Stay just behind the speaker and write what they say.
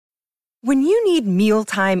When you need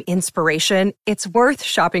mealtime inspiration, it's worth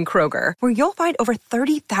shopping Kroger, where you'll find over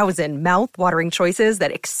 30,000 mouth-watering choices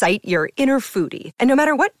that excite your inner foodie. And no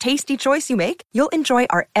matter what tasty choice you make, you'll enjoy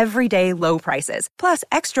our everyday low prices, plus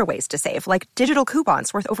extra ways to save, like digital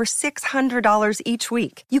coupons worth over $600 each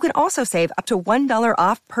week. You can also save up to $1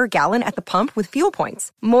 off per gallon at the pump with fuel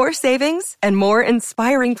points. More savings and more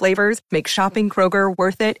inspiring flavors make shopping Kroger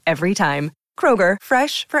worth it every time. Kroger,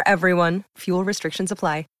 fresh for everyone. Fuel restrictions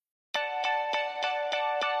apply.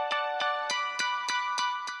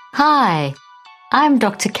 Hi, I'm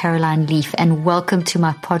Dr. Caroline Leaf, and welcome to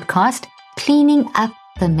my podcast, Cleaning Up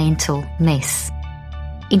the Mental Mess.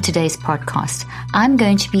 In today's podcast, I'm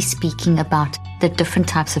going to be speaking about the different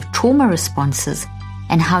types of trauma responses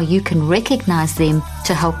and how you can recognize them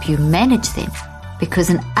to help you manage them, because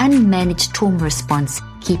an unmanaged trauma response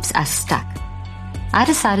keeps us stuck. I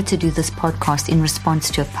decided to do this podcast in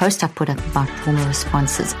response to a post I put up about trauma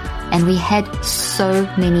responses, and we had so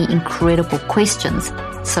many incredible questions.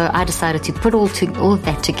 So I decided to put all of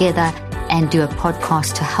that together and do a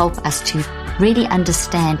podcast to help us to really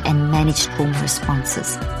understand and manage trauma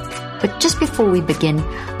responses. But just before we begin,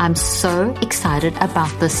 I'm so excited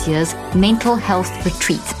about this year's mental health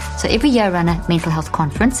retreat. So every year I run a mental health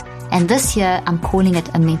conference, and this year I'm calling it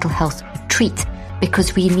a mental health retreat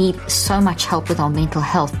because we need so much help with our mental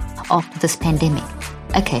health after this pandemic.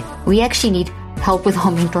 Okay, we actually need help with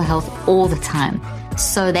our mental health all the time.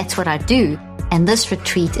 So that's what I do. And this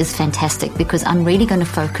retreat is fantastic because I'm really going to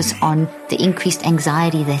focus on the increased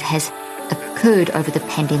anxiety that has occurred over the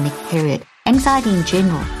pandemic period. Anxiety in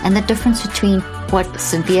general, and the difference between what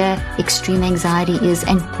severe extreme anxiety is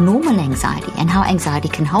and normal anxiety, and how anxiety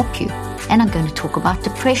can help you. And I'm going to talk about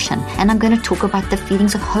depression, and I'm going to talk about the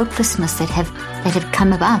feelings of hopelessness that have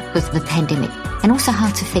come about with the pandemic, and also how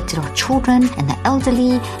it's affected our children and the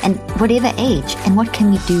elderly and whatever age, and what can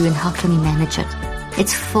we do and how can we manage it.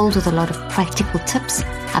 It's filled with a lot of practical tips.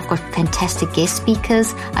 I've got fantastic guest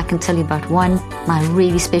speakers. I can tell you about one, my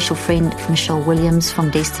really special friend, Michelle Williams from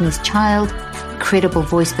Destiny's Child. Incredible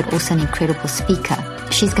voice, but also an incredible speaker.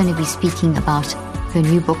 She's going to be speaking about her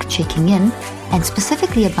new book, Checking In, and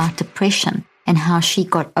specifically about depression and how she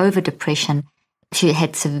got over depression. She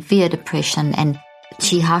had severe depression, and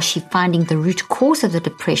how she finding the root cause of the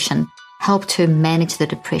depression helped her manage the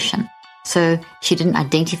depression. So she didn't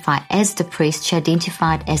identify as depressed, she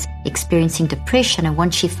identified as experiencing depression, and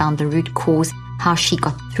once she found the root cause, how she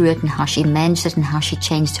got through it and how she managed it and how she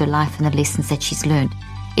changed her life and the lessons that she's learned.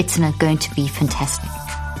 It's going to be fantastic.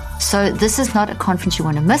 So this is not a conference you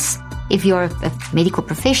want to miss. If you're a medical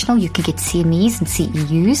professional, you can get CMEs and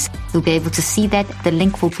CEUs. You'll be able to see that. The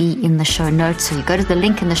link will be in the show notes. So you go to the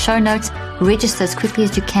link in the show notes, register as quickly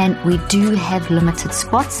as you can. We do have limited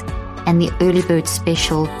spots, and the early bird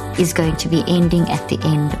special is going to be ending at the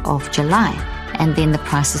end of July, and then the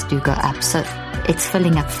prices do go up. So it's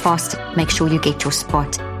filling up fast. Make sure you get your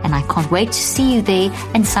spot, and I can't wait to see you there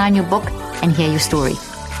and sign your book and hear your story.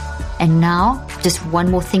 And now, just one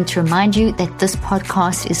more thing to remind you that this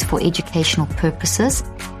podcast is for educational purposes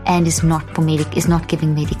and is not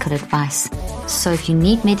giving medical advice. So if you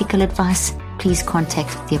need medical advice, please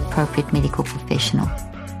contact the appropriate medical professional.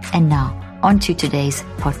 And now, on to today's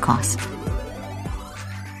podcast.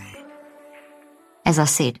 As I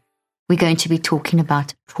said, we're going to be talking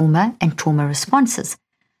about trauma and trauma responses.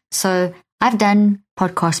 So I've done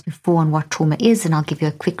podcasts before on what trauma is, and I'll give you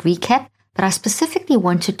a quick recap, but I specifically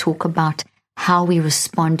want to talk about how we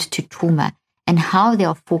respond to trauma and how there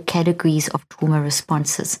are 4 categories of trauma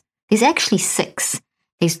responses. There's actually 6.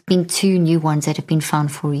 There's been 2 new ones that have been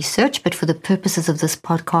found for research, but for the purposes of this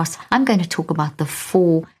podcast, I'm going to talk about the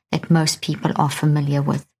 4 that most people are familiar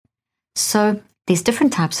with. So there's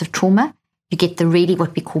different types of trauma. You get the really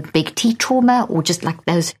what we call big T trauma, or just like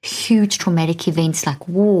those huge traumatic events like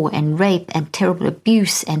war and rape and terrible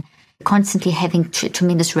abuse and constantly having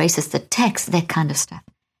tremendous racist attacks, that kind of stuff.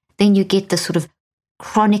 Then you get the sort of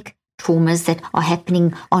chronic traumas that are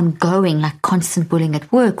happening ongoing, like constant bullying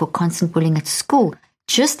at work or constant bullying at school,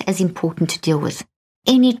 just as important to deal with.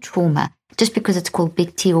 Any trauma, just because it's called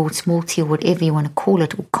big T or small t or whatever you want to call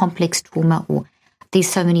it, or complex trauma, or there's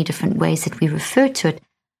so many different ways that we refer to it.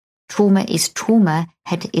 Trauma is trauma.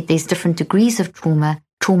 There's different degrees of trauma.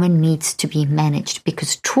 Trauma needs to be managed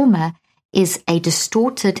because trauma is a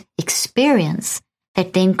distorted experience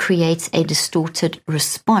that then creates a distorted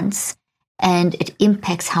response, and it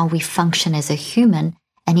impacts how we function as a human.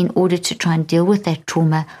 And in order to try and deal with that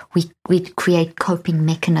trauma, we create coping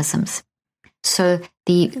mechanisms. So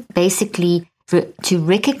to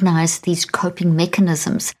recognize these coping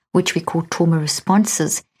mechanisms, which we call trauma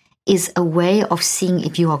responses, is a way of seeing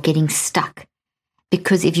if you are getting stuck.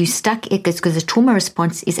 Because if you stuck it, because the trauma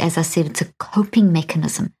response is, as I said, it's a coping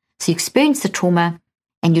mechanism. So you experience the trauma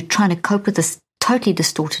and you're trying to cope with this totally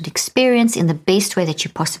distorted experience in the best way that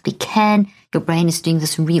you possibly can. Your brain is doing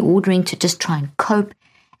this reordering to just try and cope.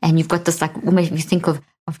 And you've got this, like, almost, if you think of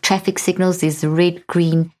traffic signals, there's the red,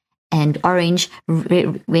 green, and orange.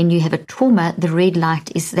 When you have a trauma, the red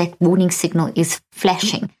light is that warning signal is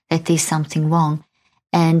flashing that there's something wrong.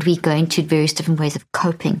 And we go into various different ways of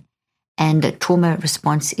coping. And a trauma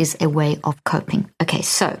response is a way of coping. Okay,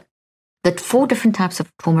 so the 4 different types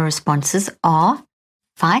of trauma responses are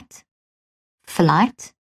fight,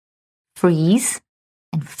 flight, freeze,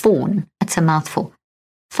 and fawn. It's a mouthful.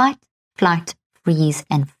 Fight, flight, freeze,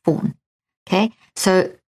 and fawn. Okay,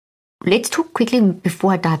 so let's talk quickly,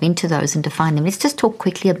 before I dive into those and define them, let's just talk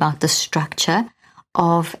quickly about the structure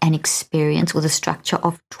of an experience, or the structure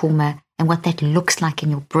of trauma, and what that looks like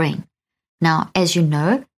in your brain. Now, as you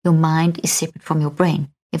know, your mind is separate from your brain.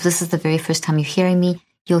 If this is the very first time you're hearing me,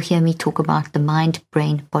 you'll hear me talk about the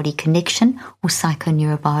mind-brain-body connection, or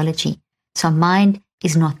psychoneurobiology. So mind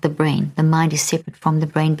is not the brain. The mind is separate from the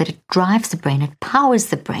brain, but it drives the brain. It powers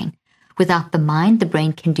the brain. Without the mind, the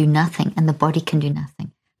brain can do nothing and the body can do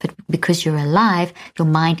nothing. But because you're alive, your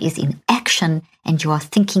mind is in action and you are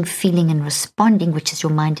thinking, feeling, and responding, which is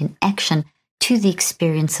your mind in action, to the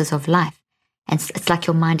experiences of life. And it's like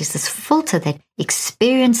your mind is this filter that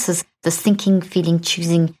experiences this thinking, feeling,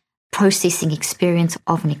 choosing, processing experience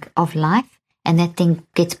of life. And that then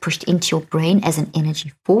gets pushed into your brain as an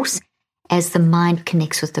energy force. As the mind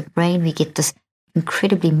connects with the brain, we get this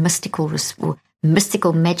incredibly mystical,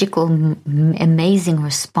 magical, amazing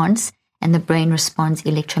response. And the brain responds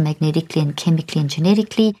electromagnetically and chemically and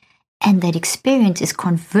genetically. And that experience is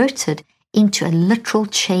converted into a literal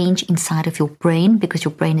change inside of your brain, because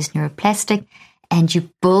your brain is neuroplastic, and you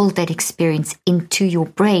build that experience into your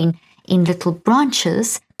brain in little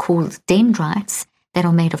branches called dendrites that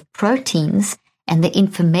are made of proteins, and the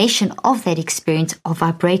information of that experience are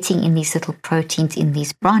vibrating in these little proteins in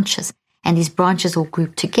these branches. And these branches all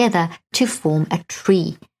group together to form a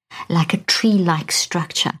tree, like a tree-like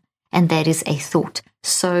structure. And that is a thought.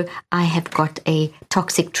 So I have got a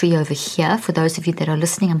toxic tree over here. For those of you that are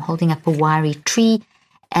listening, I'm holding up a wiry tree.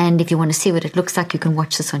 And if you want to see what it looks like, you can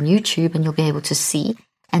watch this on YouTube and you'll be able to see.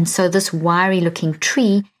 And so this wiry looking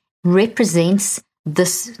tree represents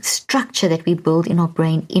this structure that we build in our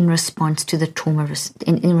brain in response to the trauma,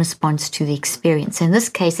 in response to the experience. In this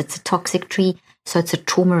case, it's a toxic tree, so it's a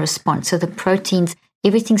trauma response. So the proteins,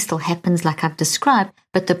 everything still happens like I've described,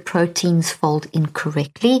 but the proteins fold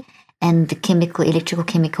incorrectly, and the electrical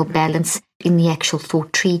chemical balance in the actual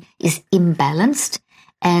thought tree is imbalanced,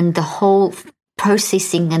 and the whole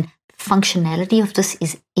processing and functionality of this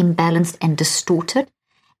is imbalanced and distorted.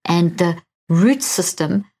 And the root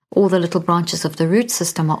system, all the little branches of the root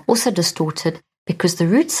system, are also distorted, because the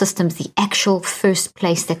root system is the actual first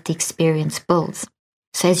place that the experience builds.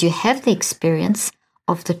 So as you have the experience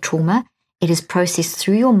of the trauma, it is processed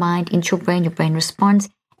through your mind into your brain responds,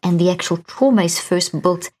 and the actual trauma is first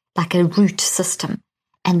built like a root system.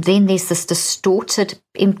 And then there's this distorted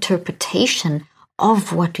interpretation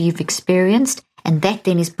of what you've experienced, and that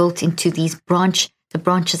then is built into the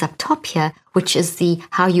branches up top here, which is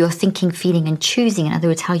how you are thinking, feeling, and choosing. In other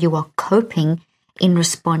words, how you are coping in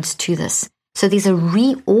response to this. So there's a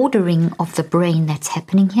reordering of the brain that's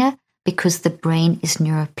happening here, because the brain is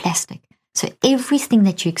neuroplastic. So everything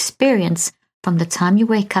that you experience from the time you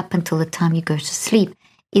wake up until the time you go to sleep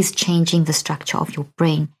is changing the structure of your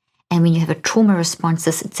brain. And when you have a trauma response,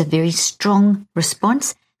 it's a very strong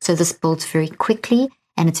response. So this builds very quickly,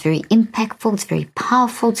 and it's very impactful, it's very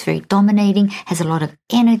powerful, it's very dominating, has a lot of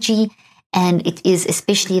energy. And it is,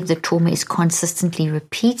 especially if the trauma is consistently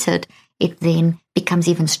repeated, it then becomes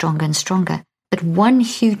even stronger and stronger. But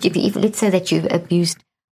let's say that you've abused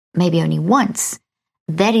maybe only once,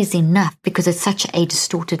 that is enough, because it's such a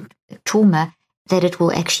distorted trauma that it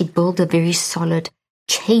will actually build a very solid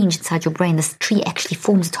change inside your brain. This tree actually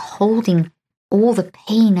forms, it's holding all the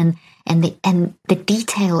pain and the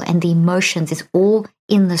detail and the emotions is all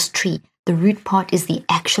in this tree. The root part is the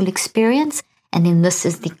actual experience, and then this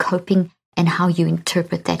is the coping and how you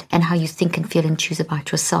interpret that and how you think and feel and choose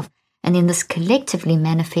about yourself. And then this collectively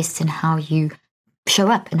manifests in how you show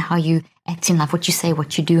up and how you act in life, what you say,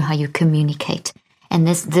 what you do, how you communicate. And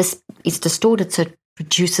this is distorted, so it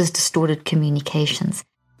produces distorted communications.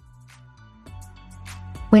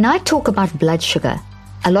 When I talk about blood sugar,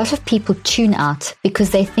 a lot of people tune out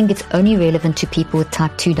because they think it's only relevant to people with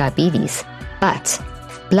type 2 diabetes. But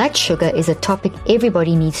blood sugar is a topic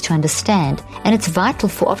everybody needs to understand, and it's vital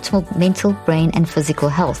for optimal mental, brain, and physical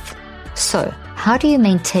health. So, how do you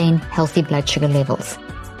maintain healthy blood sugar levels?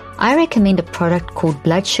 I recommend a product called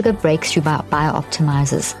Blood Sugar Breakthrough by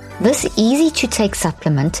BiOptimizers. This easy-to-take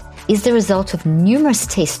supplement is the result of numerous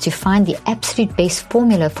tests to find the absolute best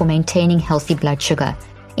formula for maintaining healthy blood sugar.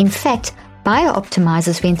 In fact,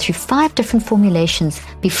 BiOptimizers went through 5 different formulations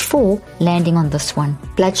before landing on this one.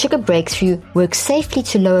 Blood Sugar Breakthrough works safely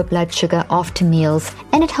to lower blood sugar after meals,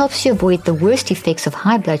 and it helps you avoid the worst effects of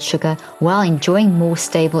high blood sugar while enjoying more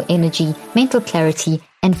stable energy, mental clarity,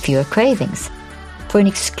 and fewer cravings. For an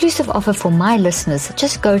exclusive offer for my listeners,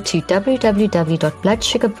 just go to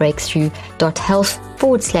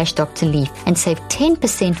www.bloodsugarbreakthrough.health/Dr. Leaf and save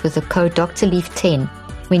 10% with the code Dr. Leaf 10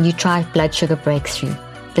 when you try Blood Sugar Breakthrough.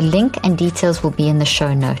 The link and details will be in the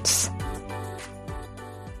show notes.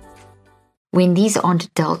 When these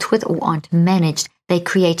aren't dealt with or aren't managed, they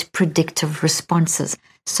create predictive responses.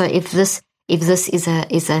 So if this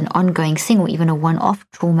is an ongoing thing or even a one-off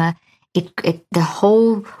trauma, the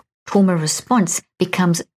whole trauma response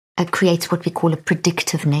creates what we call a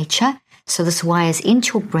predictive nature. So this wires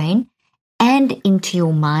into your brain and into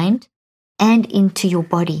your mind and into your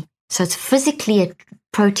body. So it's physically a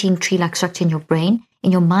protein tree-like structure in your brain.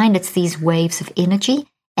 In your mind, it's these waves of energy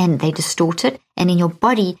and they distort it. And in your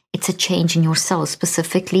body, it's a change in your cells,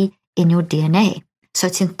 specifically in your DNA. So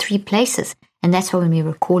it's in 3 places. And that's why when we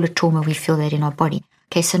recall a trauma, we feel that in our body.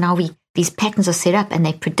 Okay, so now these patterns are set up and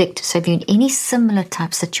they predict. So if you're in any similar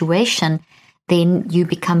type situation, then you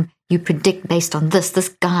predict based on this. This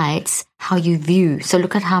guides how you view. So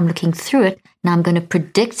look at how I'm looking through it. Now I'm going to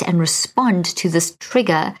predict and respond to this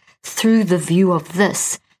trigger through the view of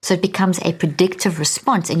this. So it becomes a predictive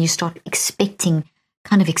response and you start expecting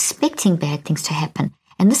bad things to happen.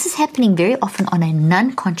 And this is happening very often on a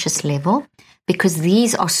non-conscious level because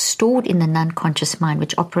these are stored in the non-conscious mind,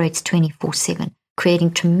 which operates 24/7. Creating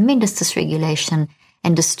tremendous dysregulation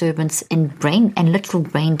and disturbance in brain and literal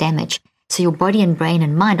brain damage. So your body and brain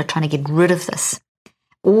and mind are trying to get rid of this.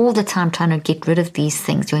 All the time trying to get rid of these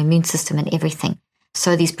things, your immune system and everything.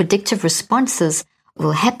 So these predictive responses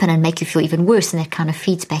will happen and make you feel even worse, and that kind of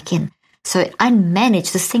feeds back in. So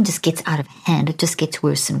unmanaged, this thing just gets out of hand. It just gets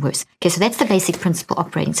worse and worse. Okay, so that's the basic principle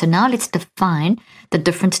operating. So now let's define the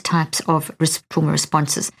different types of trauma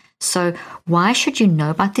responses. So why should you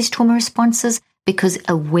know about these trauma responses? Because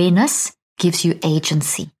awareness gives you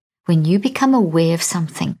agency. When you become aware of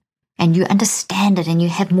something and you understand it and you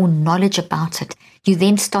have more knowledge about it, you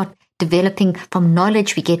then start developing. From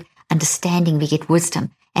knowledge, we get understanding, we get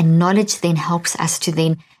wisdom. And knowledge then helps us to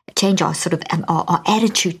then change our sort of our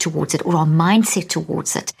attitude towards it or our mindset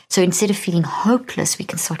towards it. So instead of feeling hopeless, we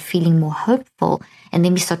can start feeling more hopeful, and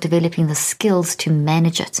then we start developing the skills to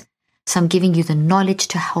manage it. So I'm giving you the knowledge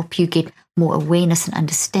to help you get more awareness and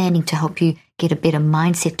understanding, to help you get a better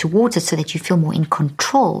mindset towards it so that you feel more in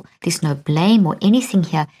control. There's no blame or anything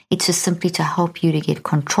here. It's just simply to help you to get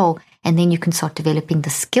control. And then you can start developing the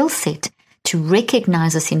skill set to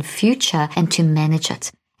recognize this in future and to manage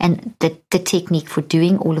it. And the technique for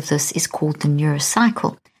doing all of this is called the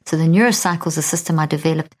neurocycle. So the neurocycle is a system I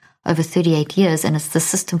developed over 38 years, and it's the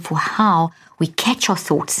system for how we catch our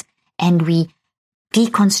thoughts and we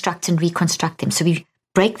deconstruct and reconstruct them. So we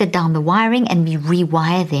break down the wiring and we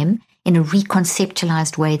rewire them in a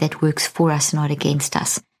reconceptualized way that works for us, not against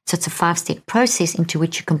us. So it's a 5-step process into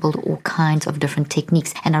which you can build all kinds of different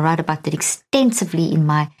techniques. And I write about that extensively in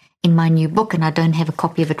my new book, and I don't have a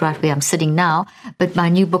copy of it right where I'm sitting now, but my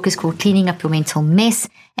new book is called Cleaning Up Your Mental Mess,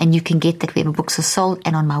 and you can get that wherever books are sold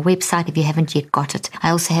and on my website if you haven't yet got it.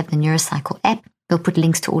 I also have the Neurocycle app. We'll put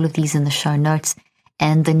links to all of these in the show notes,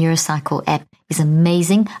 and the Neurocycle app is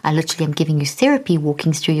amazing. I literally am giving you therapy,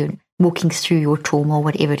 walking through your trauma or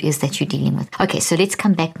whatever it is that you're dealing with. Okay, so let's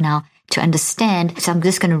come back now to understand. So I'm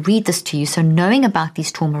just going to read this to you. So knowing about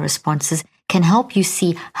these trauma responses can help you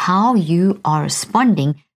see how you are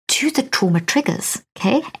responding to the trauma triggers,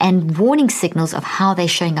 okay? And warning signals of how they're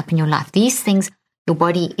showing up in your life. These things your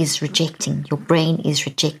body is rejecting, your brain is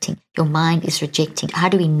rejecting, your mind is rejecting. How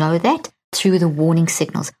do we know that? Through the warning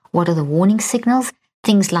signals. What are the warning signals?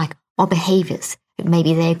 Things like our behaviors,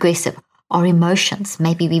 maybe they're aggressive, our emotions,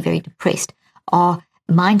 maybe we're very depressed, our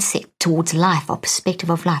mindset towards life, our perspective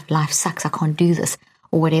of life sucks, I can't do this,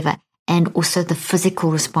 or whatever. And also the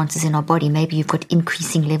physical responses in our body. Maybe you've got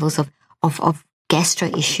increasing levels of gastro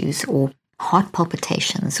issues or heart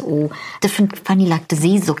palpitations or different funny like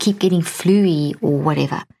diseases or keep getting flu-y or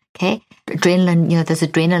whatever, okay? Adrenaline, there's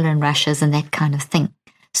adrenaline rushes and that kind of thing.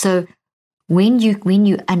 So when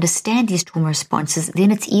you understand these trauma responses,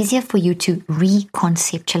 then it's easier for you to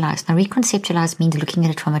reconceptualize. Now, reconceptualize means looking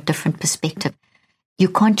at it from a different perspective. You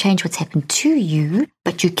can't change what's happened to you,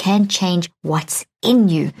 but you can change what's in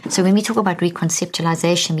you. So when we talk about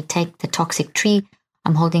reconceptualization, we take the toxic tree.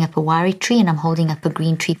 I'm holding up a wiry tree and I'm holding up a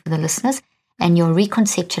green tree for the listeners. And you're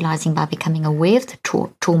reconceptualizing by becoming aware of the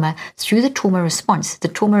trauma through the trauma response. The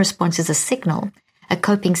trauma response is a signal, a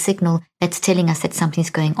coping signal that's telling us that something's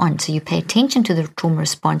going on. So you pay attention to the trauma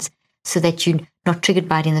response so that you're not triggered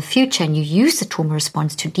by it in the future, and you use the trauma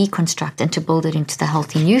response to deconstruct and to build it into the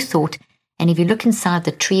healthy new thought. And if you look inside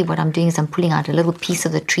the tree, what I'm doing is I'm pulling out a little piece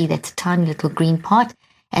of the tree that's a tiny little green part,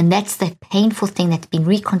 and that's that painful thing that's been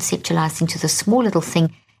reconceptualized into the small little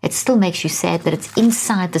thing. It still makes you sad that it's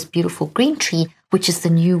inside this beautiful green tree, which is the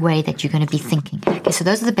new way that you're going to be thinking. Okay, so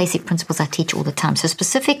those are the basic principles I teach all the time. So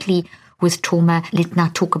specifically with trauma, let's now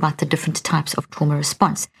talk about the different types of trauma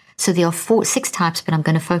response. So there are 6 types, but I'm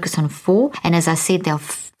going to focus on 4. And as I said, there are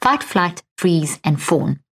fight, flight, freeze, and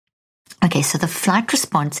fawn. Okay, so the flight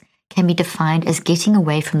response can be defined as getting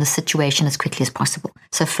away from the situation as quickly as possible.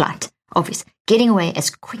 So flight, obvious, getting away as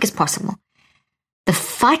quick as possible. The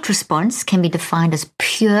fight response can be defined as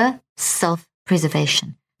pure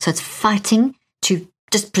self-preservation. So it's fighting to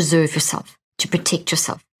just preserve yourself, to protect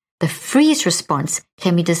yourself. The freeze response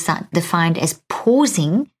can be defined as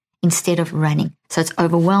pausing instead of running. So it's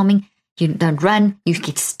overwhelming. You don't run, you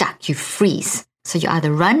get stuck, you freeze. So you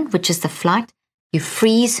either run, which is the flight, you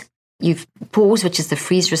freeze, you pause, which is the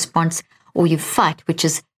freeze response, or you fight, which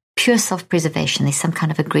is pure self-preservation. There's some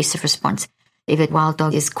kind of aggressive response. If a wild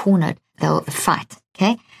dog is cornered, they'll fight,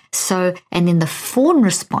 okay? So, and then the fawn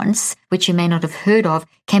response, which you may not have heard of,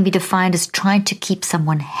 can be defined as trying to keep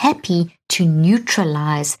someone happy to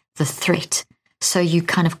neutralize the threat. So you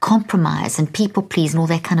kind of compromise and people please and all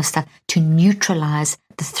that kind of stuff to neutralize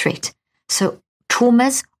the threat. So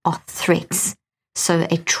traumas are threats. So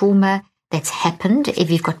a trauma that's happened, if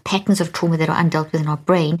you've got patterns of trauma that are undealt with in our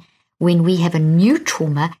brain, when we have a new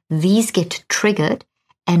trauma, these get triggered.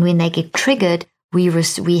 And when they get triggered, we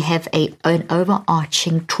have an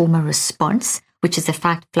overarching trauma response, which is a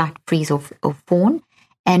fight, flight, freeze, or fawn.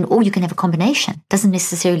 Or you can have a combination. Doesn't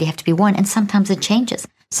necessarily have to be one. And sometimes it changes.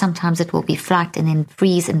 Sometimes it will be flight and then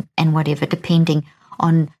freeze and whatever, depending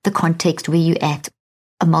on the context where you're at,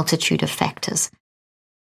 a multitude of factors.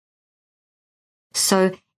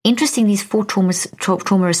 So interesting, these 4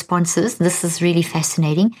 trauma responses, this is really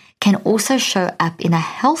fascinating, can also show up in a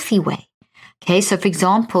healthy way. Okay, so for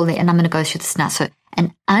example, and I'm going to go through this now. So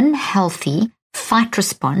an unhealthy fight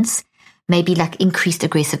response may be like increased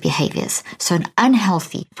aggressive behaviors. So an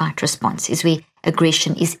unhealthy fight response is where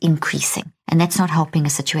aggression is increasing. And that's not helping a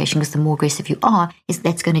situation, because the more aggressive you are,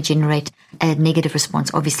 that's going to generate a negative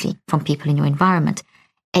response, obviously, from people in your environment.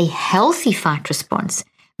 A healthy fight response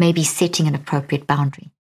may be setting an appropriate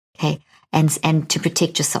boundary, okay, and to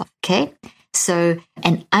protect yourself, okay? So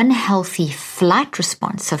an unhealthy flight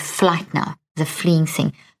response, so flight now, the fleeing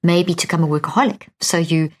thing, may be to become a workaholic. So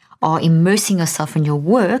you are immersing yourself in your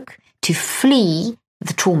work to flee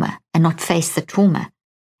the trauma and not face the trauma.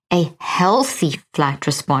 A healthy flight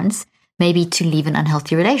response may be to leave an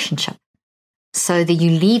unhealthy relationship. So that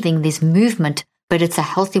you're leaving this movement, but it's a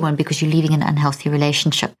healthy one because you're leaving an unhealthy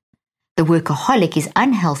relationship. The workaholic is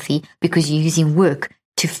unhealthy because you're using work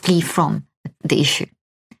to flee from the issue.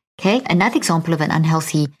 Okay, another example of an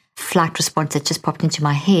unhealthy flight response that just popped into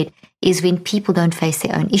my head is when people don't face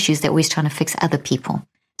their own issues, they're always trying to fix other people.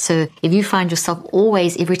 So if you find yourself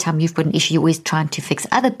always, every time you've got an issue, you're always trying to fix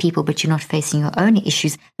other people, but you're not facing your own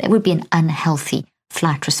issues, that would be an unhealthy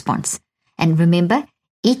flight response. And remember,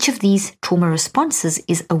 each of these trauma responses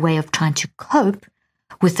is a way of trying to cope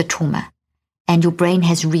with the trauma. And your brain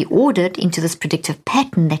has reordered into this predictive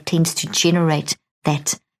pattern that tends to generate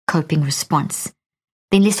that coping response.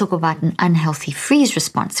 Then let's talk about an unhealthy freeze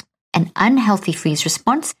response. An unhealthy freeze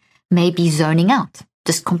response may be zoning out,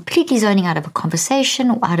 just completely zoning out of a conversation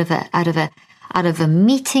or out of a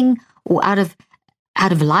meeting or out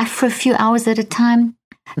of life for a few hours at a time.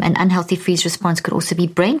 An unhealthy freeze response could also be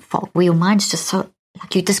brain fog, where your mind's just so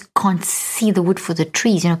like you just can't see the wood for the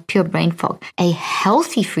trees, pure brain fog. A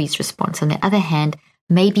healthy freeze response, on the other hand,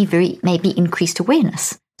 may be increased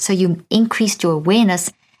awareness. So you increased your awareness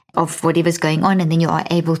of whatever's going on, and then you are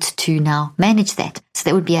able to now manage that. So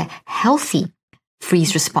that would be a healthy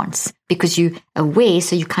freeze response because you're aware,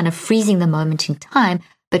 so you're kind of freezing the moment in time,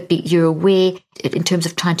 but you're aware in terms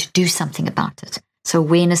of trying to do something about it. So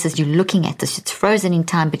awareness is you're looking at this, it's frozen in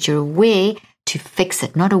time, but you're aware to fix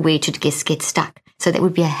it, not aware to get stuck. So that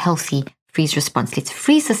would be a healthy freeze response. Let's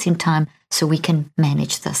freeze this in time so we can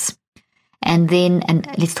manage this. And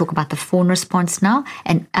let's talk about the fawn response now.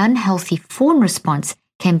 An unhealthy fawn response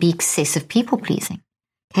can be excessive people pleasing.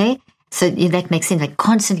 Okay. So that makes sense, like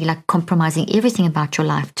constantly like compromising everything about your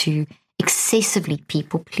life to excessively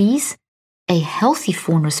people please. A healthy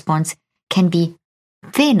fawn response can be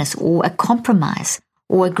fairness or a compromise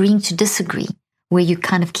or agreeing to disagree, where you're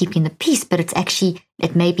kind of keeping the peace, but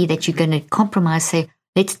it may be that you're going to compromise, say,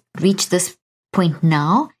 let's reach this point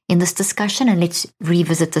now in this discussion and let's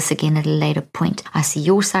revisit this again at a later point. I see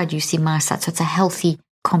your side, you see my side. So it's a healthy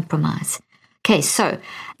compromise. Okay, so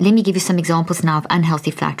let me give you some examples now of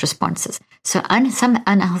unhealthy flight responses. So some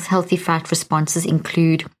unhealthy flight responses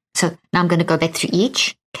include, so now I'm going to go back through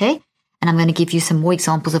each, okay? And I'm going to give you some more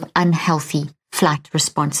examples of unhealthy flight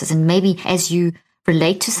responses. And maybe as you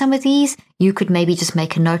relate to some of these, you could maybe just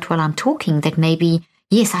make a note while I'm talking that maybe,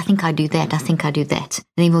 yes, I think I do that. I think I do that. And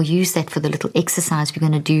then we'll use that for the little exercise we're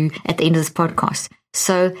going to do at the end of this podcast.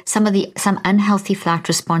 So some unhealthy flight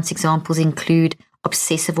response examples include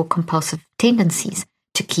obsessive or compulsive tendencies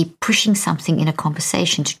to keep pushing something in a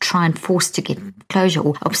conversation to try and force to get closure,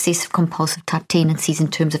 or obsessive compulsive type tendencies in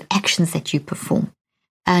terms of actions that you perform.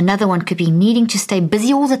 Another one could be needing to stay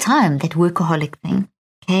busy all the time, that workaholic thing,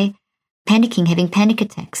 okay? Panicking, having panic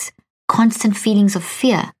attacks, constant feelings of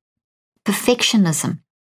fear, perfectionism,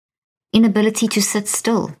 inability to sit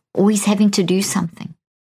still, always having to do something.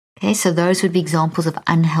 Okay, so those would be examples of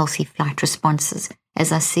unhealthy flight responses.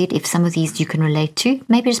 As I said, if some of these you can relate to,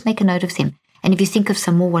 maybe just make a note of them. And if you think of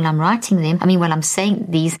some more while I'm saying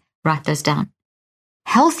these, write those down.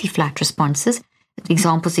 Healthy flight responses,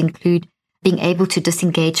 examples include being able to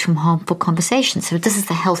disengage from harmful conversations. So this is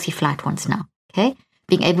the healthy flight ones now, okay?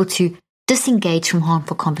 Being able to disengage from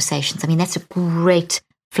harmful conversations. I mean, that's a great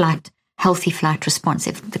healthy flight response.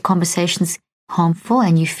 If the conversation's harmful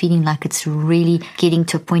and you're feeling like it's really getting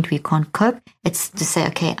to a point where you can't cope, it's to say,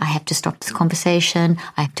 okay, I have to stop this conversation.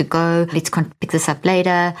 I have to go. Let's pick this up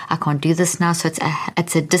later. I can't do this now. So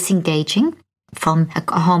it's a disengaging from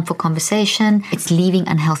a harmful conversation. It's leaving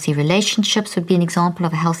unhealthy relationships would be an example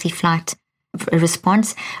of a healthy flight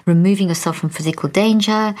response. Removing yourself from physical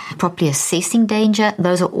danger, properly assessing danger.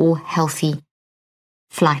 Those are all healthy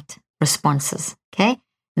flight responses. Okay.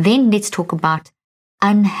 Then let's talk about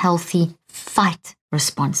unhealthy fight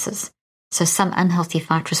responses. So some unhealthy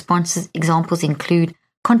fight responses examples include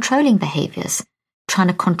controlling behaviors, trying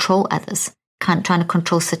to control others, trying to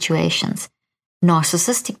control situations,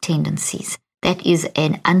 narcissistic tendencies. That is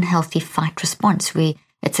an unhealthy fight response where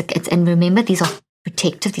and remember, these are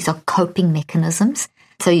protective, these are coping mechanisms.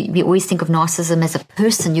 So we always think of narcissism as a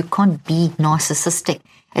person. You can't be narcissistic.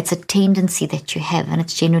 It's a tendency that you have, and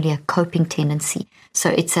it's generally a coping tendency. So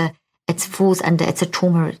it's a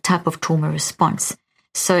type of trauma response.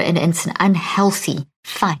 So and it's an unhealthy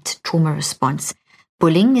fight trauma response.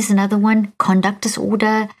 Bullying is another one. Conduct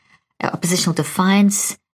disorder, oppositional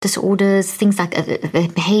defiance disorders, things like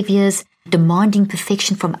behaviors, demanding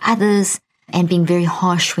perfection from others, and being very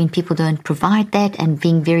harsh when people don't provide that, and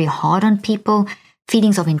being very hard on people,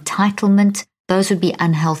 feelings of entitlement. Those would be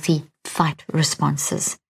unhealthy fight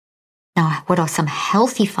responses. Now, what are some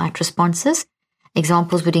healthy fight responses?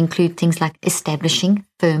 Examples would include things like establishing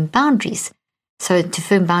firm boundaries. So to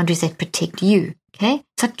firm boundaries that protect you, okay?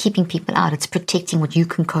 It's not keeping people out, it's protecting what you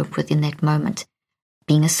can cope with in that moment.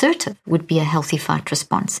 Being assertive would be a healthy fight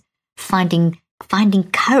response. Finding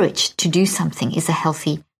courage to do something is a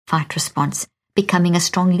healthy fight response. Becoming a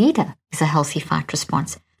strong leader is a healthy fight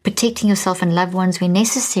response. Protecting yourself and loved ones when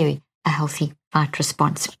necessary, a healthy fight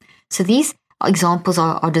response. So these examples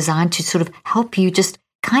are designed to sort of help you just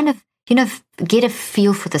kind of, get a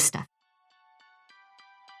feel for the stuff.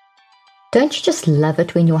 Don't you just love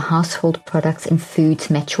it when your household products and foods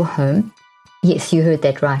match your home? Yes, you heard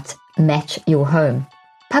that right. Match your home.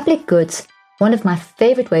 Public Goods, one of my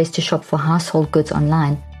favorite ways to shop for household goods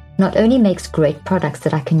online, not only makes great products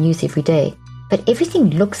that I can use every day, but everything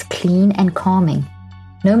looks clean and calming.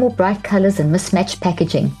 No more bright colors and mismatched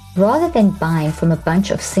packaging. Rather than buying from a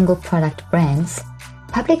bunch of single product brands,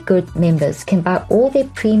 Public Good members can buy all their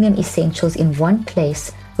premium essentials in one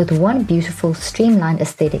place with one beautiful, streamlined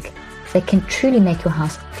aesthetic that can truly make your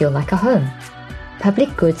house feel like a home.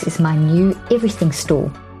 Public Goods is my new everything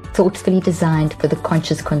store, thoughtfully designed for the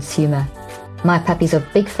conscious consumer. My puppies are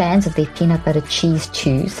big fans of their peanut butter cheese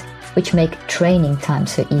chews, which make training time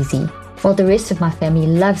so easy, while the rest of my family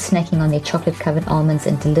loves snacking on their chocolate-covered almonds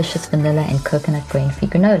and delicious vanilla and coconut grain-free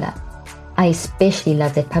granola. I especially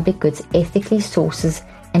love that Public Goods ethically sources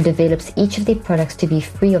and develops each of their products to be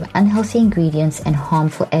free of unhealthy ingredients and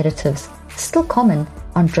harmful additives, still common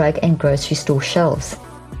on drug and grocery store shelves.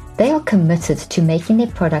 They are committed to making their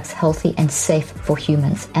products healthy and safe for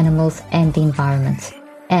humans, animals, and the environment.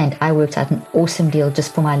 And I worked out an awesome deal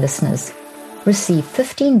just for my listeners. receive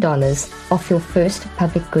 $15 off your first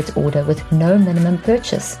public goods order with no minimum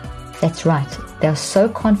purchase. That's right, they are so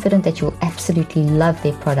confident that you'll absolutely love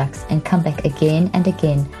their products and come back again and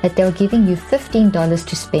again that they're giving you $15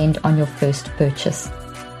 to spend on your first purchase.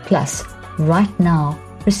 Plus, right now,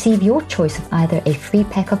 receive your choice of either a free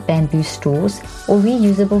pack of bamboo straws or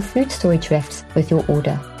reusable food storage wraps with your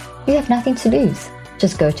order. You have nothing to lose.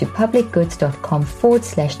 Just go to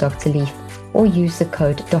publicgoods.com/Dr. Leaf or use the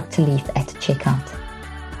code Dr. Leaf at checkout.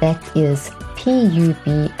 That is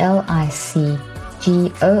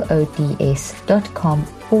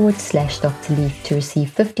publicgoods.com/Dr. Leaf to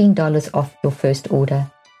receive $15 off your first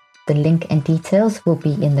order. The link and details will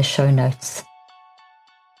be in the show notes.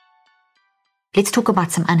 Let's talk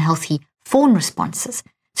about some unhealthy fawn responses.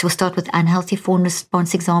 So we'll start with unhealthy fawn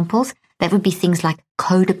response examples. That would be things like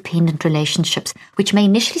codependent relationships, which may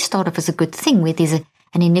initially start off as a good thing, where there's an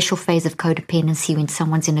initial phase of codependency when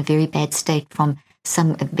someone's in a very bad state from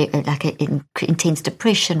some intense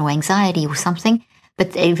depression or anxiety or something.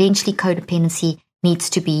 But eventually codependency needs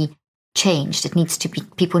to be changed.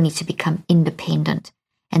 People need to become independent.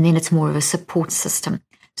 And then it's more of a support system.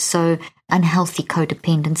 So unhealthy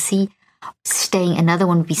codependency. Another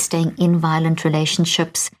one would be staying in violent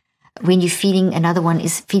relationships. When another one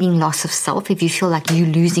is feeling loss of self. If you feel like you're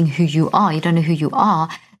losing who you are, you don't know who you are,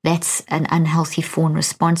 that's an unhealthy fawn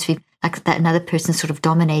response. Like that another person sort of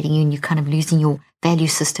dominating you and you're kind of losing your value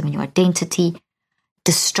system and your identity.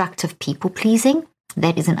 Destructive people pleasing.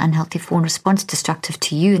 That is an unhealthy fawn response, destructive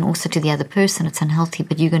to you and also to the other person. It's unhealthy,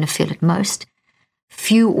 but you're going to feel it most.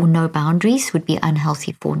 Few or no boundaries would be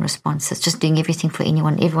unhealthy fawn responses. Just doing everything for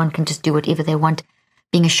anyone. Everyone can just do whatever they want.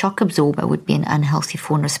 Being a shock absorber would be an unhealthy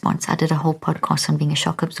fawn response. I did a whole podcast on being a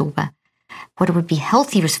shock absorber. What would be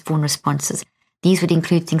healthy fawn responses? These would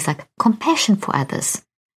include things like compassion for others,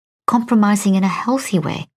 compromising in a healthy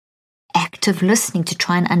way, active listening to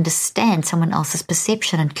try and understand someone else's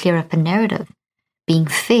perception and clear up a narrative, being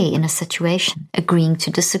fair in a situation, agreeing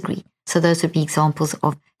to disagree. So those would be examples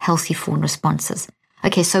of healthy fawn responses.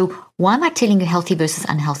 Okay, so why am I telling you healthy versus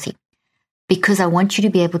unhealthy? Because I want you to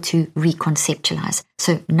be able to reconceptualize.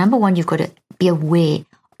 So number one, you've got to be aware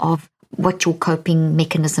of what your coping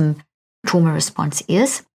mechanism trauma response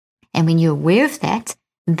is. And when you're aware of that,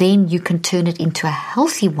 then you can turn it into a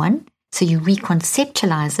healthy one. So you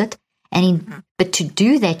reconceptualize it. But to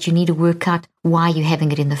do that, you need to work out why you're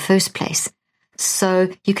having it in the first place. So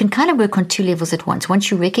you can kind of work on two levels at once. Once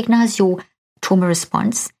you recognize your trauma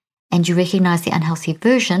response and you recognize the unhealthy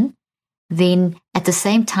version, then at the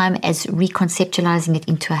same time as reconceptualizing it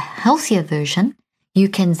into a healthier version, you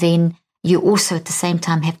also at the same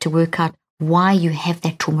time have to work out why you have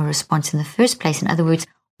that trauma response in the first place. In other words,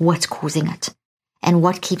 what's causing it? And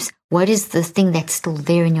what is the thing that's still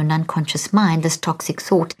there in your non-conscious mind, this toxic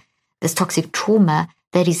thought, this toxic trauma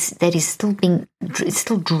that is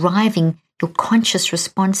still driving your conscious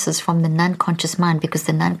responses from the non-conscious mind, because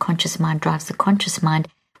the non-conscious mind drives the conscious mind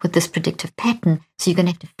with this predictive pattern. So you're going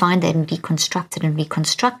to have to find that and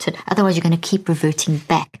deconstruct it. Otherwise, you're going to keep reverting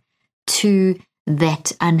back to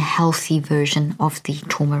that unhealthy version of the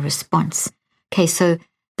trauma response. Okay, so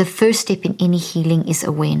the first step in any healing is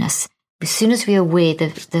awareness. As soon as we're aware,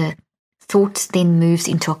 the thought then moves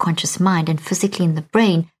into our conscious mind, and physically in the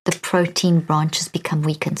brain, the protein branches become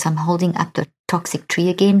weakened. So I'm holding up the toxic tree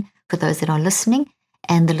again for those that are listening,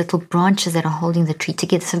 and the little branches that are holding the tree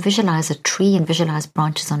together. So visualize a tree and visualize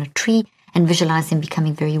branches on a tree and visualize them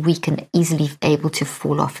becoming very weak and easily able to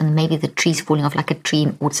fall off. And maybe the tree's falling off like a tree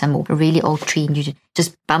in autumn or a really old tree, and you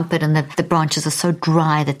just bump it and the branches are so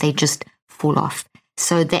dry that they just fall off.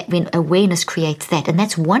 So that when awareness creates that, and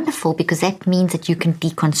that's wonderful because that means that you can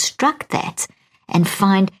deconstruct that and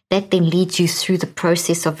find that then leads you through the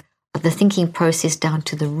process of the thinking process down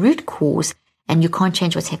to the root cause. And you can't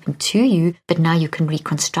change what's happened to you, but now you can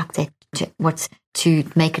reconstruct that to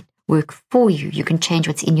make it work for you. You can change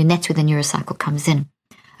what's in you, and that's where the neurocycle comes in.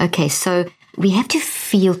 Okay, so we have to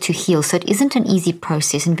feel to heal. So it isn't an easy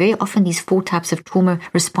process. And very often these 4 types of trauma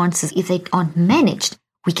responses, if they aren't managed,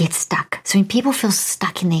 we get stuck. So when people feel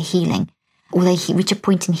stuck in their healing, or they reach a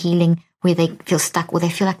point in healing where they feel stuck or they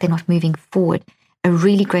feel like they're not moving forward, a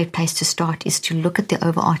really great place to start is to look at the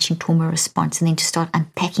overarching trauma response and then to start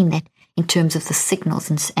unpacking that in terms of the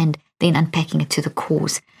signals and then unpacking it to the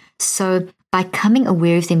cause. So by becoming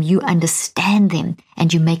aware of them, you understand them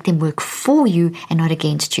and you make them work for you and not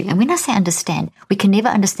against you. And when I say understand, we can never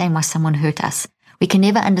understand why someone hurt us. We can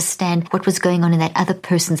never understand what was going on in that other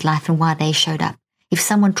person's life and why they showed up. If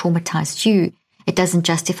someone traumatized you, it doesn't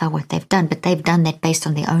justify what they've done, but they've done that based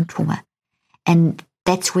on their own trauma. And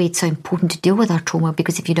that's where it's so important to deal with our trauma,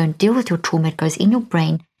 because if you don't deal with your trauma, it goes in your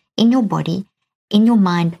brain, in your body, in your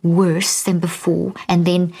mind worse than before, and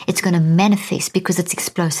then it's going to manifest because it's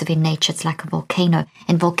explosive in nature. It's like a volcano,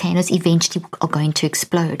 and volcanoes eventually are going to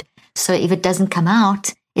explode. So if it doesn't come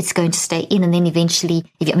out, it's going to stay in, and then eventually,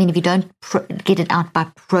 if you don't get it out by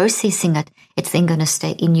processing it, it's then going to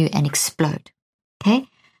stay in you and explode. Okay?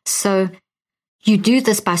 So you do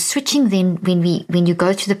this by switching. Then when you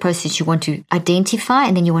go through the process, you want to identify,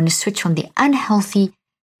 and then you want to switch from the unhealthy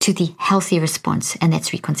to the healthy response, and that's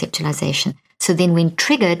reconceptualization. So then when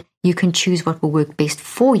triggered, you can choose what will work best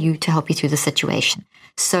for you to help you through the situation.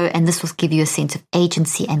 So, and this will give you a sense of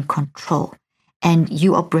agency and control. And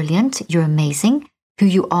you are brilliant. You're amazing. Who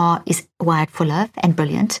you are is wired for love and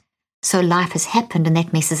brilliant. So life has happened, and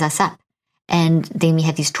that messes us up. And then we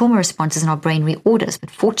have these trauma responses, and our brain reorders. But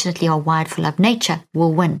fortunately, our wired for love nature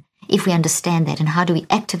will win if we understand that. And how do we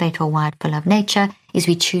activate our wired for love nature? Is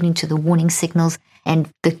we tune into the warning signals, and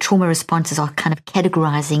the trauma responses are kind of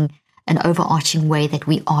categorizing an overarching way that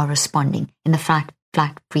we are responding in the fight,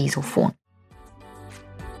 freeze, or fawn.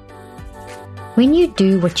 When you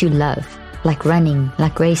do what you love, like running,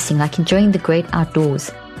 like racing, like enjoying the great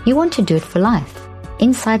outdoors, you want to do it for life.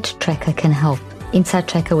 Inside Tracker can help. Inside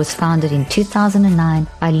Tracker was founded in 2009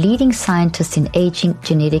 by leading scientists in aging,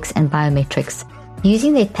 genetics, and biometrics.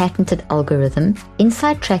 Using their patented algorithm,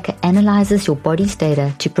 Inside Tracker analyzes your body's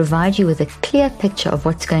data to provide you with a clear picture of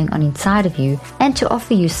what's going on inside of you and to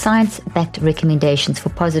offer you science-backed recommendations for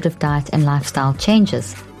positive diet and lifestyle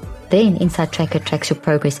changes. Then Inside Tracker tracks your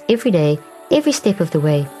progress every day, every step of the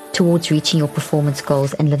way towards reaching your performance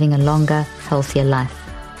goals and living a longer, healthier life.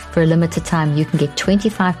 For a limited time, you can get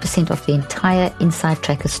 25% off the entire Inside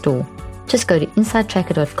Tracker store. Just go to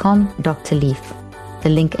insidetracker.com, Dr. Leaf. The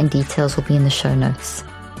link and details will be in the show notes.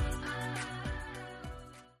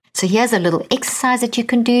 So here's a little exercise that you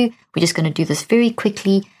can do. We're just going to do this very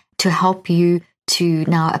quickly to help you to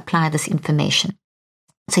now apply this information.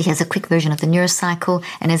 So here's a quick version of the Neurocycle.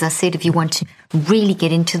 And as I said, if you want to really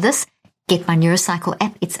get into this, get my Neurocycle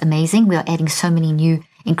app. It's amazing. We are adding so many new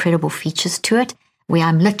incredible features to it, where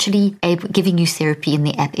I'm literally giving you therapy in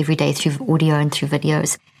the app every day through audio and through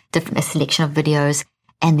videos, a selection of videos,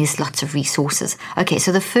 and there's lots of resources. Okay,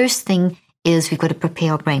 so the first thing is we've got to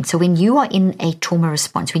prepare our brain. So when you are in a trauma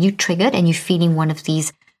response, when you're triggered and you're feeling one of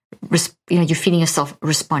these, you're feeling yourself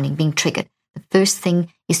responding, being triggered, the first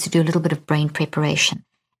thing is to do a little bit of brain preparation.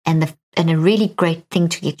 And a really great thing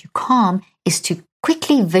to get you calm is to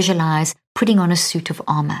quickly visualize putting on a suit of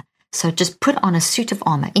armor. So just put on a suit of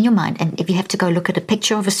armor in your mind. And if you have to go look at a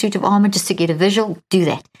picture of a suit of armor just to get a visual, do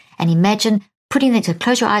that. And imagine putting that, so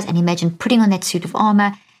close your eyes and imagine putting on that suit of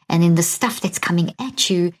armor, and then the stuff that's coming at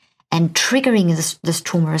you and triggering this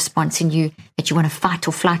trauma response in you that you want to fight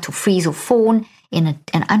or flight or freeze or fawn in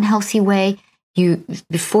an unhealthy way.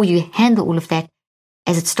 Before you handle all of that,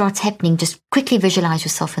 as it starts happening, just quickly visualize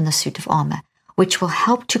yourself in the suit of armor, which will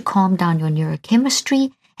help to calm down your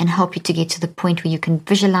neurochemistry and help you to get to the point where you can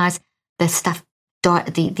visualize the stuff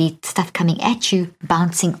coming at you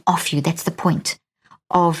bouncing off you. That's the point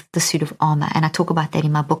of the suit of armor. And I talk about that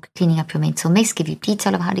in my book, Cleaning Up Your Mental Mess, give you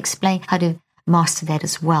detail of how to explain, how to master that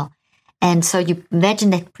as well. And so you imagine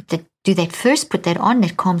that, do that first, put that on,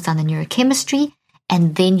 that calms down the neurochemistry,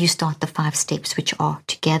 and then you start the 5 steps, which are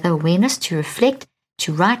to gather awareness, to reflect,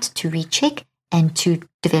 to write, to recheck, and to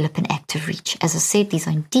develop an active reach. As I said, these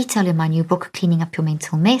are in detail in my new book, Cleaning Up Your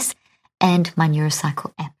Mental Mess, and my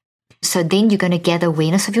Neurocycle app. So then you're going to gather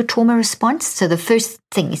awareness of your trauma response. So the first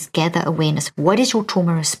thing is gather awareness. What is your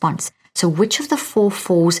trauma response? So which of the 4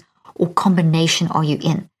 falls or combination are you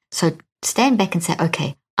in? So stand back and say,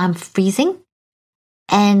 okay, I'm freezing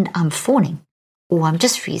and I'm fawning, or I'm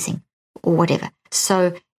just freezing, or whatever.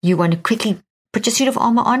 So you want to quickly put your suit of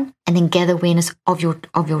armor on and then gather awareness of your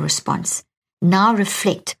response. Now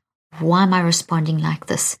reflect, why am I responding like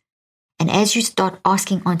this? And as you start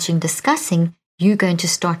asking, answering, discussing, you're going to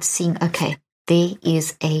start seeing, okay, there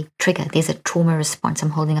is a trigger. There's a trauma response.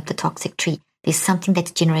 I'm holding up the toxic tree. There's something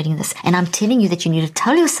that's generating this. And I'm telling you that you need to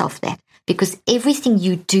tell yourself that, because everything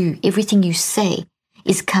you do, everything you say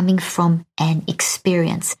is coming from an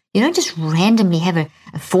experience. You don't just randomly have a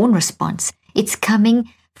fawn response. It's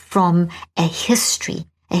coming from a history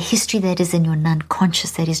that is in your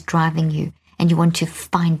non-conscious that is driving you. And you want to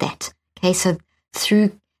find that. Okay, so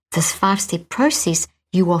through this 5-step process,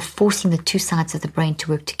 you are forcing the 2 sides of the brain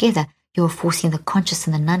to work together. You are forcing the conscious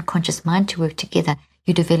and the non-conscious mind to work together.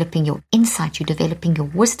 You're developing your insight. You're developing your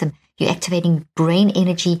wisdom. You're activating brain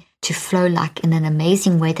energy to flow like in an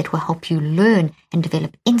amazing way that will help you learn and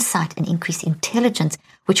develop insight and increase intelligence,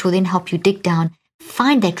 which will then help you dig down,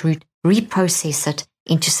 find that root, reprocess it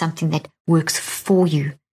into something that works for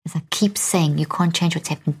you As I keep saying, you can't change what's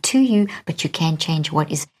happening to you, but you can change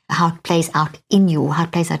how it plays out in you, or how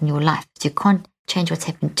it plays out in your life. So you can't change what's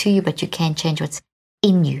happening to you, but you can change what's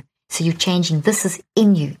in you. So you're changing, this is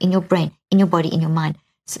in you, in your brain, in your body, in your mind.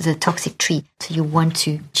 So the toxic tree. So you want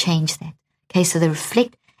to change that. Okay, so the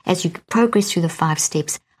reflect, as you progress through the 5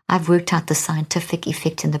 steps, I've worked out the scientific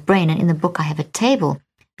effect in the brain. And in the book, I have a table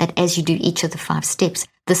that as you do each of the 5 steps,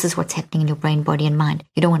 this is what's happening in your brain, body, and mind.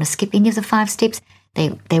 You don't want to skip any of the 5 steps.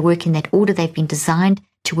 They work in that order. They've been designed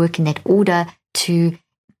to work in that order to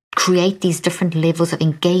create these different levels of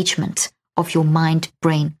engagement of your mind,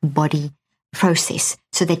 brain, body process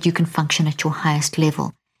so that you can function at your highest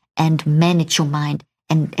level and manage your mind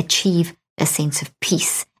and achieve a sense of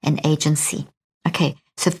peace and agency. Okay,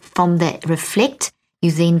 so from the reflect,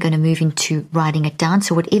 you're then going to move into writing it down.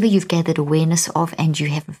 So whatever you've gathered awareness of and you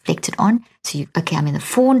have reflected on. So I'm in the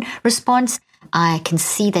fawn response. I can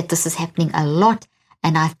see that this is happening a lot.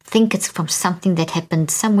 And I think it's from something that happened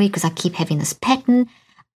somewhere because I keep having this pattern.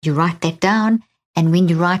 You write that down. And when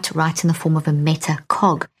you write in the form of a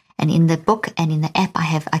metacog. And in the book and in the app,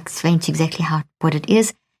 I explained to you exactly what it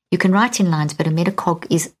is. You can write in lines, but a metacog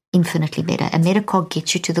is infinitely better. A metacog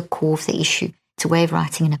gets you to the core of the issue. It's a way of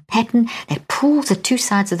writing in a pattern that pulls the 2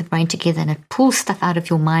 sides of the brain together, and it pulls stuff out of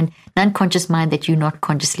your mind, non-conscious mind that you're not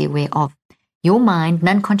consciously aware of. Your mind,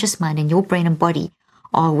 non-conscious mind, and your brain and body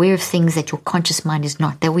are aware of things that your conscious mind is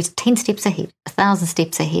not. They're always 10 steps ahead, 1,000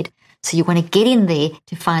 steps ahead. So you want to get in there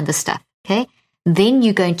to find the stuff, okay? Then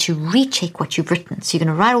you're going to recheck what you've written. So you're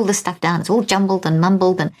going to write all this stuff down. It's all jumbled and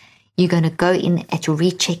mumbled, and you're going to go in at your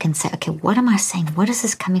recheck and say, okay, what am I saying? What is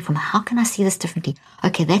this coming from? How can I see this differently?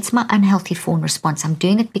 Okay, that's my unhealthy fawn response. I'm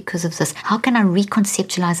doing it because of this. How can I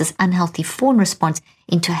reconceptualize this unhealthy fawn response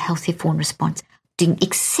into a healthy fawn response? Doing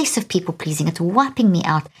excessive people pleasing. It's wiping me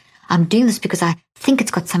out. I'm doing this because I think it's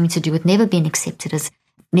got something to do with never being accepted, as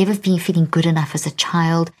never being feeling good enough as a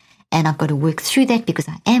child. And I've got to work through that because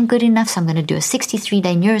I am good enough. So I'm going to do a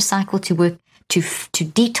 63-day neurocycle to work to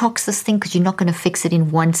detox this thing, because you're not going to fix it in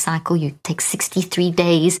one cycle. You take 63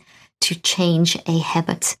 days to change a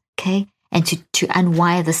habit, okay? And to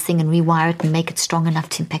unwire this thing and rewire it and make it strong enough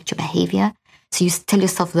to impact your behavior. So you tell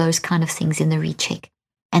yourself those kind of things in the recheck.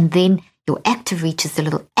 And then your active reach is the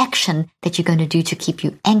little action that you're going to do to keep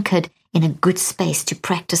you anchored in a good space to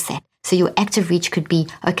practice that. So your active reach could be,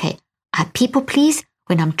 okay, I people please.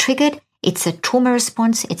 When I'm triggered, it's a trauma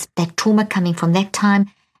response. It's that trauma coming from that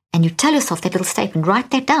time. And you tell yourself that little statement,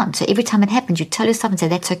 write that down. So every time it happens, you tell yourself and say,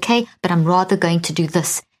 that's okay, but I'm rather going to do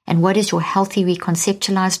this. And what is your healthy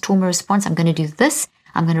reconceptualized trauma response? I'm going to do this.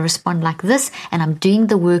 I'm going to respond like this. And I'm doing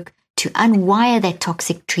the work to unwire that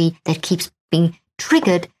toxic tree that keeps being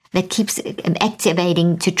triggered, that keeps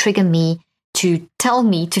activating to trigger me, to tell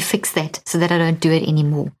me to fix that so that I don't do it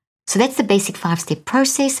anymore. So that's the basic 5-step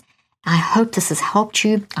process. I hope this has helped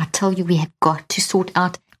you. I tell you, we have got to sort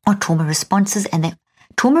out our trauma responses, and the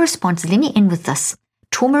trauma responses, let me end with this.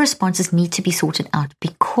 Trauma responses need to be sorted out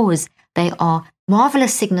because they are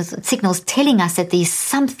marvelous signals telling us that there's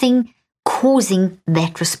something causing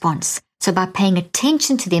that response. So by paying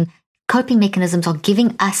attention to them, coping mechanisms are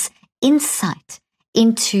giving us insight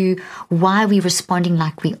into why we're responding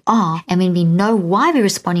like we are. And when we know why we're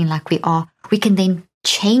responding like we are, we can then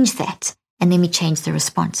change that, and then we change the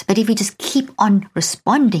response. But if we just keep on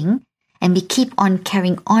responding and we keep on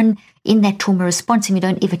carrying on in that trauma response and we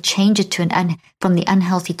don't ever change it to from the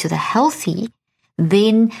unhealthy to the healthy,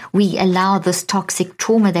 then we allow this toxic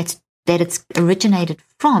trauma that it's originated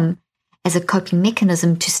from as a coping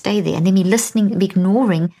mechanism to stay there. And then we're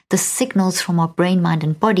ignoring the signals from our brain, mind,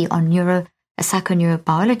 and body, our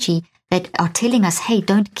psychoneurobiology, that are telling us, hey,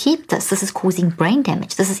 don't keep this. This is causing brain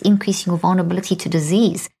damage. This is increasing your vulnerability to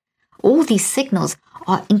disease. All these signals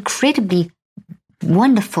are incredibly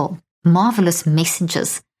wonderful, marvelous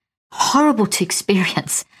messengers, horrible to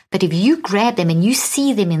experience. But if you grab them and you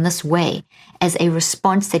see them in this way as a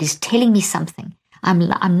response that is telling me something,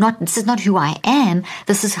 this is not who I am.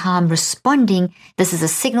 This is how I'm responding. This is a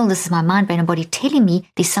signal. This is my mind, brain, and body telling me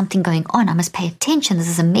there's something going on. I must pay attention. This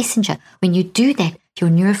is a messenger. When you do that, your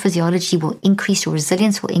neurophysiology will increase, your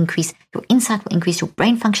resilience will increase, your insight will increase, your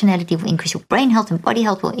brain functionality will increase, your brain health and body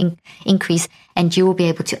health will increase, and you will be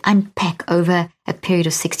able to unpack over a period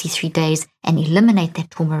of 63 days and eliminate that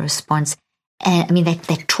trauma response.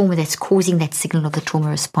 That trauma that's causing that signal of the trauma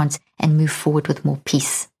response, and move forward with more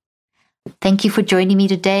peace. Thank you for joining me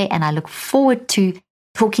today, and I look forward to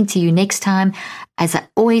talking to you next time. As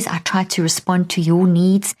always, I try to respond to your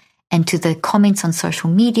needs and to the comments on social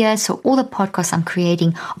media. So all the podcasts I'm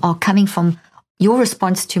creating are coming from your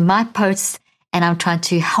response to my posts, and I'm trying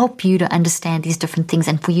to help you to understand these different things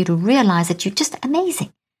and for you to realize that you're just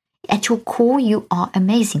amazing. At your core, you are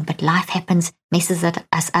amazing, but life happens, messes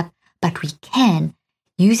us up. But we can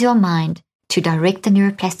use your mind to direct the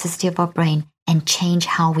neuroplasticity of our brain and change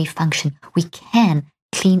how we function. We can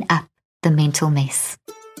clean up the mental mess.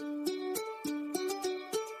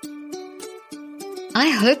 I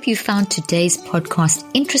hope you found today's podcast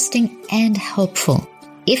interesting and helpful.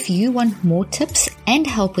 If you want more tips and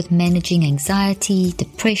help with managing anxiety,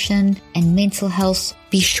 depression, and mental health,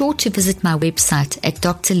 be sure to visit my website at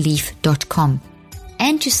drleaf.com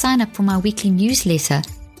and to sign up for my weekly newsletter,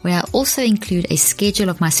 where I also include a schedule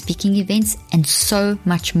of my speaking events and so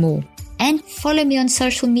much more. And follow me on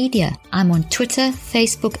social media. I'm on Twitter,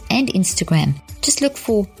 Facebook, and Instagram. Just look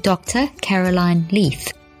for Dr. Caroline Leaf.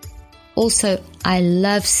 Also, I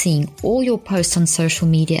love seeing all your posts on social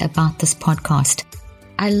media about this podcast.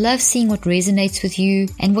 I love seeing what resonates with you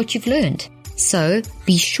and what you've learned. So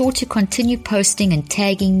be sure to continue posting and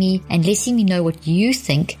tagging me and letting me know what you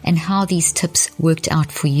think and how these tips worked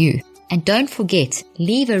out for you. And don't forget,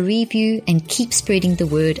 leave a review and keep spreading the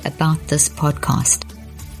word about this podcast.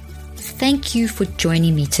 Thank you for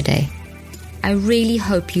joining me today. I really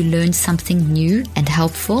hope you learned something new and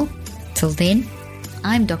helpful. Till then,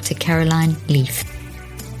 I'm Dr. Caroline Leaf.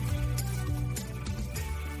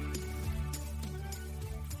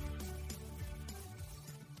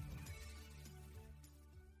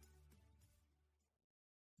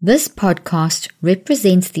 This podcast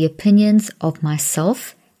represents the opinions of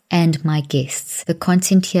myself and my guests. The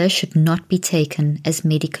content here should not be taken as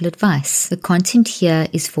medical advice. The content here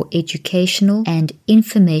is for educational and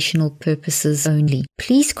informational purposes only.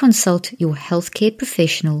 Please consult your healthcare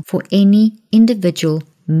professional for any individual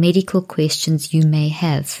medical questions you may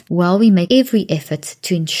have. While we make every effort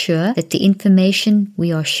to ensure that the information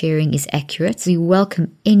we are sharing is accurate, we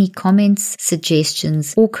welcome any comments,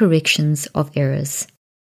 suggestions, or corrections of errors.